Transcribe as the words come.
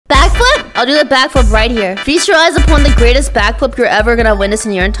I'll do the backflip right here. Feast your eyes upon the greatest backflip you're ever gonna witness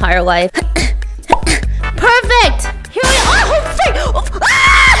in your entire life. Perfect! Here we are! Oh, frick! Oh,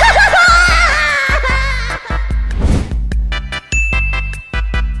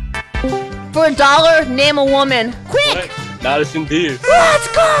 For $1, name a woman. Quick! Madison Beer. Let's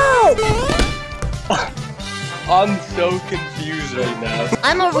go! I'm so confused right now.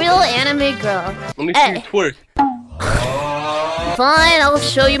 I'm a real anime girl. Let me see you twerk. Fine, I'll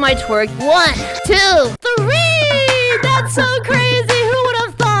show you my twerk. 1, 2, 3! That's so crazy! Who would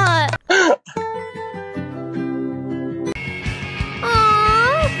have thought?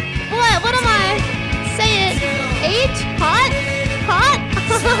 Aww. What am I? Say it. H? Hot? Hot?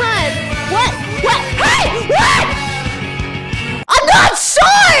 What? Hey! What? I'm not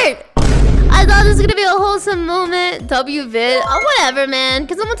short! I thought this was gonna be a wholesome moment. W-vid. Oh, whatever, man.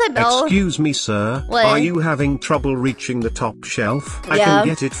 Can someone type L? Excuse me, sir. What? Are you having trouble reaching the top shelf? I Yeah. can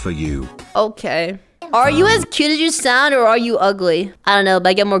get it for you. Okay. Are you as cute as you sound, or are you ugly? I don't know, but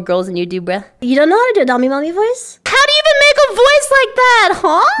I get more girls than you do, bruh. You don't know how to do a dummy mommy voice? How do you even make a voice like that,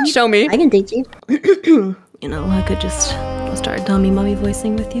 huh? Show me. I can teach you. You know, I could just start dummy mommy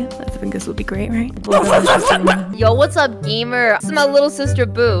voicing with you. I think this would be great, right? Yo, what's up, gamer? This is my little sister,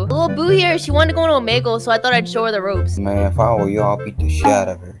 Boo. Little Boo here, she wanted to go into Omegle, so I thought I'd show her the ropes. Man, if I were you, I'll beat the shit out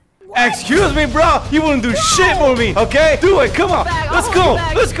of her. Excuse me, bro. You wouldn't do shit for me, okay? Do it. Come on. Let's go.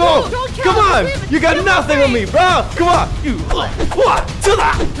 Let's go. Come on. You got nothing on me, bro. Come on. You. What?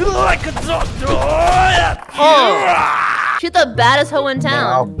 Oh. She's the baddest hoe in Man,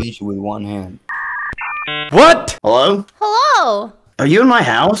 I'll town. beat you with one hand. What? Hello? Hello. Are you in my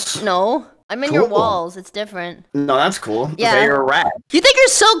house? No. I'm in your Cool. walls. It's different. No, that's cool. Yeah. Okay, you're a rat. You think you're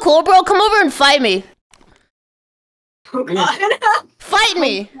so cool, bro? Come over and fight me. Fight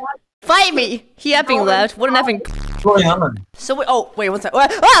me! Fight me! He effing left. What an effing. So wait. Oh wait, what's that? Wait!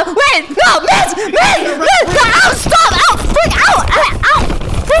 No, miss! Ow! Stop! Ow! Freak! Ow! Ow!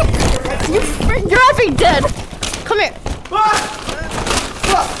 You're effing dead. Come here.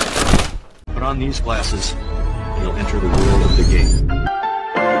 Put on these glasses, and you'll enter the world of the game.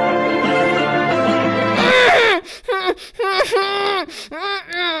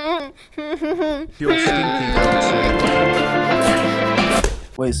 You're stinky.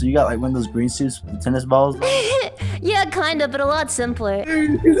 Wait, so you got like one of those green suits with the tennis balls? Yeah, kinda, but a lot simpler.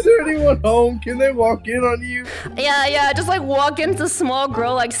 Is there anyone home? Can they walk in on you? Yeah, just like walk into a small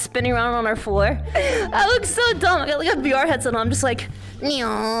girl like spinning around on her floor. I look so dumb. I got like a VR headset on. I'm just like,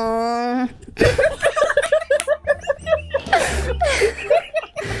 meow.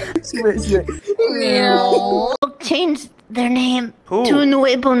 Meow. Change their name to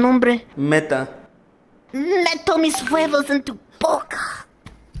nuevo nombre. Meta. Meto mis huevos en tu boca.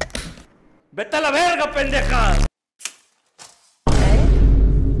 Vete a la verga, pendeja.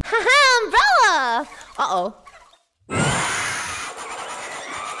 Haha, umbrella! Uh-oh.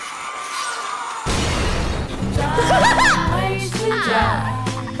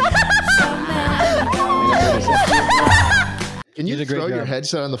 Can you throw your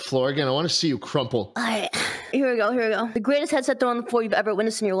headset on the floor again? I want to see you crumple. Alright, here we go. The greatest headset thrown on the floor you've ever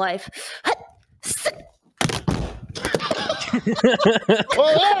witnessed in your life.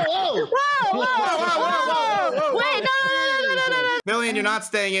 Whoa! Wait, no! Filian, you're not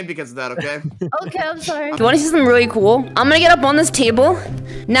staying in because of that, okay? Okay, I'm sorry. You want to see something really cool? I'm gonna get up on this table.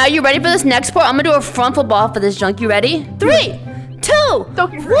 Now, you ready for this next part? I'm gonna do a front flip off of this junk. You ready? 3, 2, 1.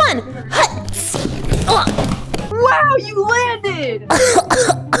 Wow, you landed!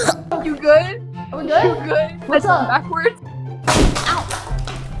 You good? I'm good. You good? What's up? Backwards. Ow.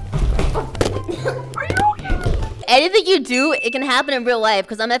 Are you okay? Anything you do, it can happen in real life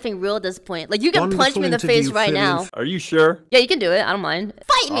because I'm effing real at this point. Like, you can punch me in the face right now. Are you sure? Yeah, you can do it. I don't mind.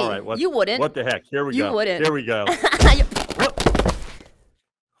 Fight me! All right, You wouldn't. What the heck? Here we You go. wouldn't. Here we go.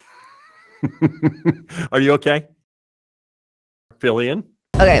 Are you okay? Filian?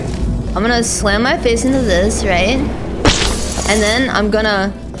 Okay, I'm gonna slam my face into this, right? And then I'm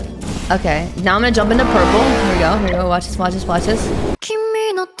gonna... Okay, now I'm gonna jump into purple. Here we go. Watch this. Wait,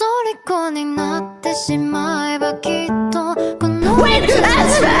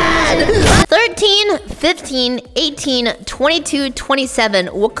 that's red! 13, 15, 18, 22, 27.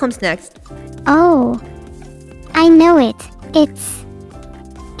 What comes next? Oh, I know it. It's...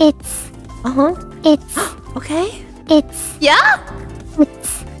 Okay. Yeah?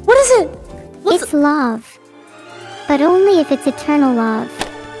 What is it? It's love. But only if it's eternal love.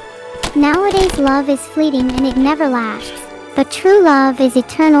 Nowadays love is fleeting and it never lasts. But true love is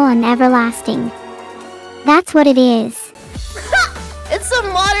eternal and everlasting. That's what it is. It's a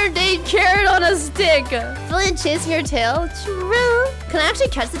modern day carrot on a stick. Filian chasing your tail? True. Can I actually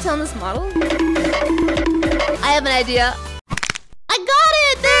catch the tail in this model? I have an idea. I got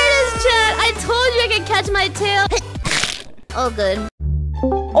it! There it is, chat! I told you I could catch my tail. Oh, good.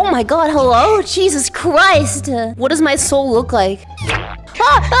 Oh my god, hello? Jesus Christ! What does my soul look like?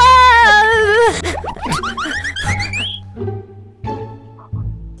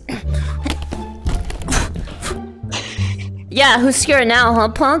 Yeah, who's scared now, huh,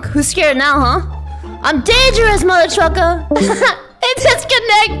 punk? Who's scared now, huh? I'm dangerous, mother trucker! It's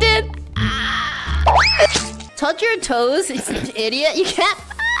disconnected! Touch your toes, idiot. You can't.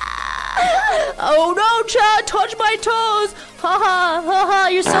 Oh no, Chad, touch my toes! Haha, haha,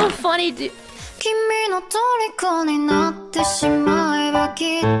 you're so funny, dude.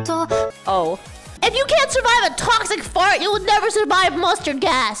 Oh. If you can't survive a toxic fart, you will never survive mustard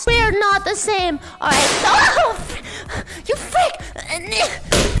gas. We are not the same. Alright. Oh, you freak!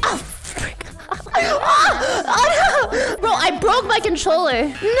 Oh, freak. Oh no! Bro, I broke my controller.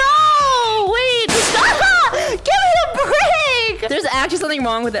 No! Wait, stop! Give me a break! There's actually something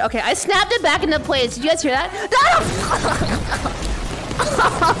wrong with it. Okay, I snapped it back into place. Did you guys hear that?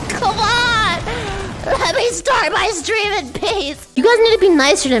 Oh, come on! Let me start my stream in peace. You guys need to be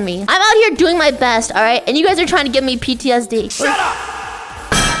nicer to me. I'm out here doing my best, alright? And you guys are trying to give me PTSD. Shut up!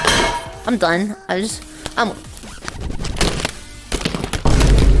 I'm done.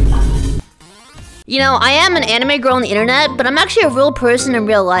 You know, I am an anime girl on the internet, but I'm actually a real person in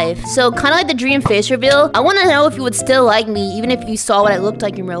real life. So, kind of like the dream face reveal, I want to know if you would still like me, even if you saw what I looked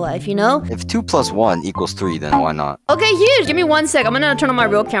like in real life, you know? If 2 + 1 = 3, then why not? Okay, huge. Give me 1 sec. I'm gonna turn on my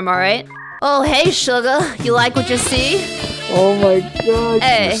real camera, alright? Oh, hey, sugar. You like what you see? Oh my god,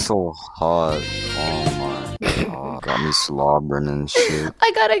 hey. You're so hot. Oh my god. Got me slobbering and shit.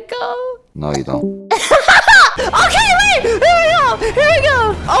 I gotta go. No, you don't. Okay, wait! Here we go! Here we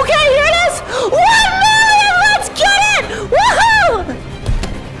go! Okay, here it is! 1 million! Let's get it! Woohoo!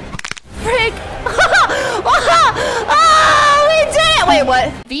 Frick! Oh, we did it! Wait,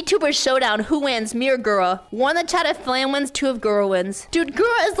 what? VTuber Showdown. Who wins? Me or Gura? 1 in the chat if Filian wins, 2 if Gura wins. Dude,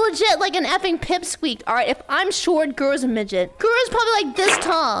 Gura is legit like an effing pipsqueak. Alright, if I'm short, Gura's a midget. Gura's probably like this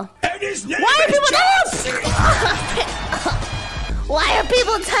tall. Why are people... Why are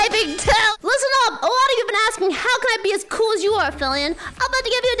people typing tell? Listen up! A lot of you have been asking, how can I be as cool as you are, Filian? I'm about to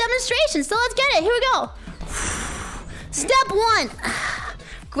give you a demonstration, so let's get it. Here we go. Step 1,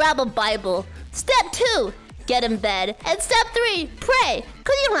 grab a Bible. Step 2, get in bed. And step 3, pray.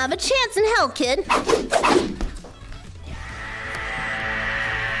 Cause you don't have a chance in hell, kid.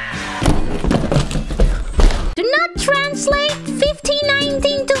 Do not translate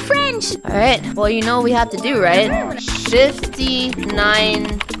 1519 to French. Alright, well you know what we have to do, right?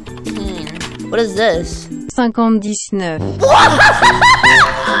 5019. What is this? 59.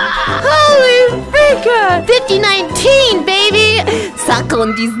 Holy freaker! 5019, baby!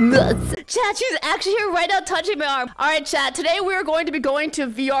 59. Chat, she's actually here right now touching my arm. Alright, chat, today we're going to be going to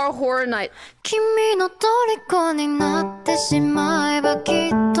VR Horror Night.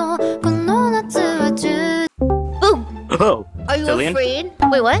 Boom! Oh, are you Filian? afraid?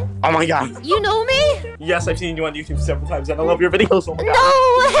 Wait, what? Oh my god. You know me? Yes, I've seen you on YouTube several times and I love your videos. Oh my god. No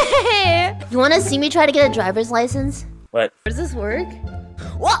way! You want to see me try to get a driver's license? What? Does this work?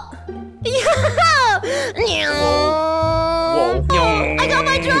 What? Yeah! Whoa. I got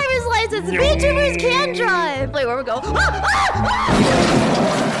my driver's license! VTubers can drive! Wait, where we go?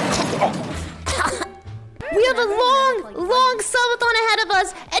 We have a long subathon ahead of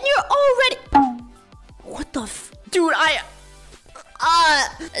us, and you're already... What the f... Dude, that's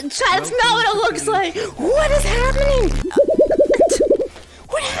not what it looks like! What is happening?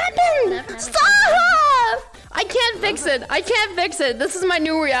 What happened? Stop! I can't fix it. I can't fix it. This is my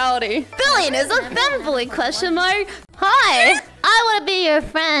new reality. Filian is a femboy, question mark. Hi. I want to be your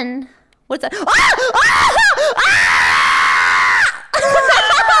friend. What's that?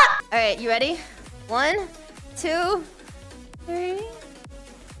 Alright, you ready? 1, 2, 3.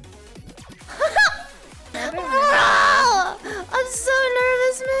 I'm so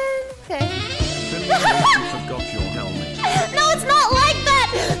nervous, man. Okay. No, it's not like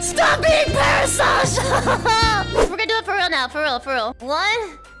that! Stop being parasocial! We're gonna do it for real now, for real.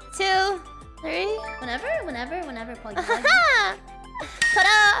 1, 2, 3. Whenever. Plug.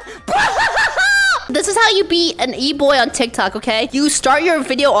 Ta-da! This is how you beat an e-boy on TikTok, okay? You start your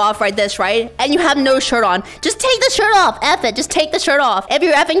video off like this, right? And you have no shirt on. Just take the shirt off. F it. Just take the shirt off. If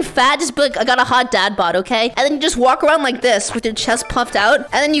you're effing fat, just be like, I got a hot dad bod, okay? And then you just walk around like this with your chest puffed out.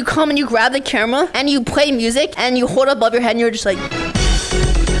 And then you come and you grab the camera and you play music and you hold it above your head and you're just like...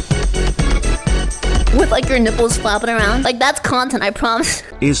 with like your nipples flapping around. Like that's content, I promise.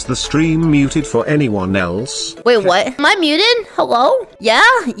 Is the stream muted for anyone else? Wait, what? Am I muted? Hello? Yeah?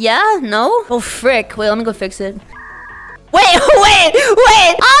 Yeah? No? Oh frick. Wait, let me go fix it. Wait!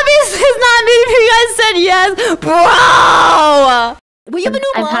 Obviously it's not muted if you guys said yes. Bro! Will you have a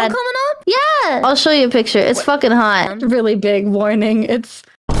new model coming up? Yeah! I'll show you a picture. It's fucking hot. Really big warning. It's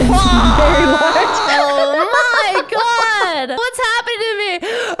very large. Oh my god! What's happening to me?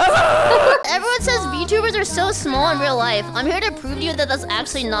 Everyone says VTubers are so small in real life. I'm here to prove to you that that's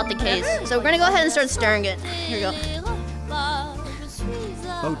actually not the case. So we're gonna go ahead and start staring it. Here we go.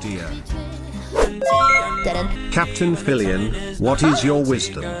 Oh dear. Dead end. Captain Filian, what is your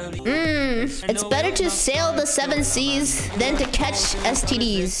wisdom? It's better to sail the 7 seas than to catch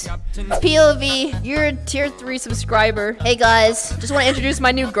STDs. POV, you're a tier 3 subscriber. Hey guys, just want to introduce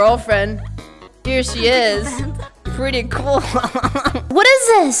my new girlfriend. Here she is. Pretty cool. What is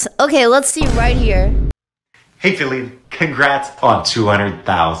this? Okay, let's see right here. Hey Filian, congrats on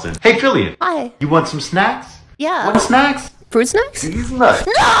 200,000. Hey Filian. Hi. You want some snacks? Yeah. Want snacks? Fruit snacks? These nuts.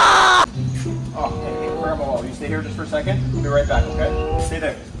 No! Oh, hey, Grandma, you stay here just for a second. I'll be right back, okay? Stay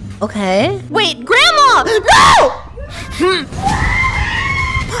there. Okay. Wait, Grandma! No! No!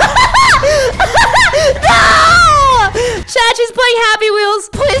 Chad, she's playing Happy Wheels.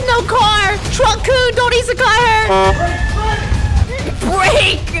 Please, no car. Truck-kun, don't isekai her.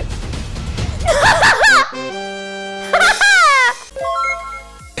 Break!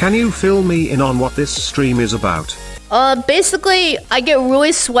 Can you fill me in on what this stream is about? Basically, I get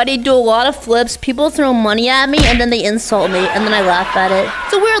really sweaty, do a lot of flips, people throw money at me, and then they insult me, and then I laugh at it.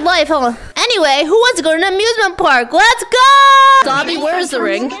 It's a weird life, huh? Anyway, who wants to go to an amusement park? Let's go! Dobby, where's the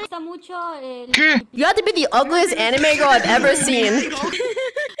ring? You have to be the ugliest anime girl I've ever seen.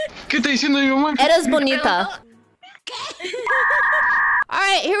 Eres bonita.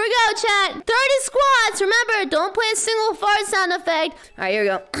 Alright, here we go, chat. 30 squats. Remember, don't play a single fart sound effect. Alright, here we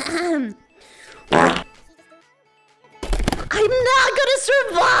go. I'm not gonna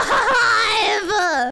survive!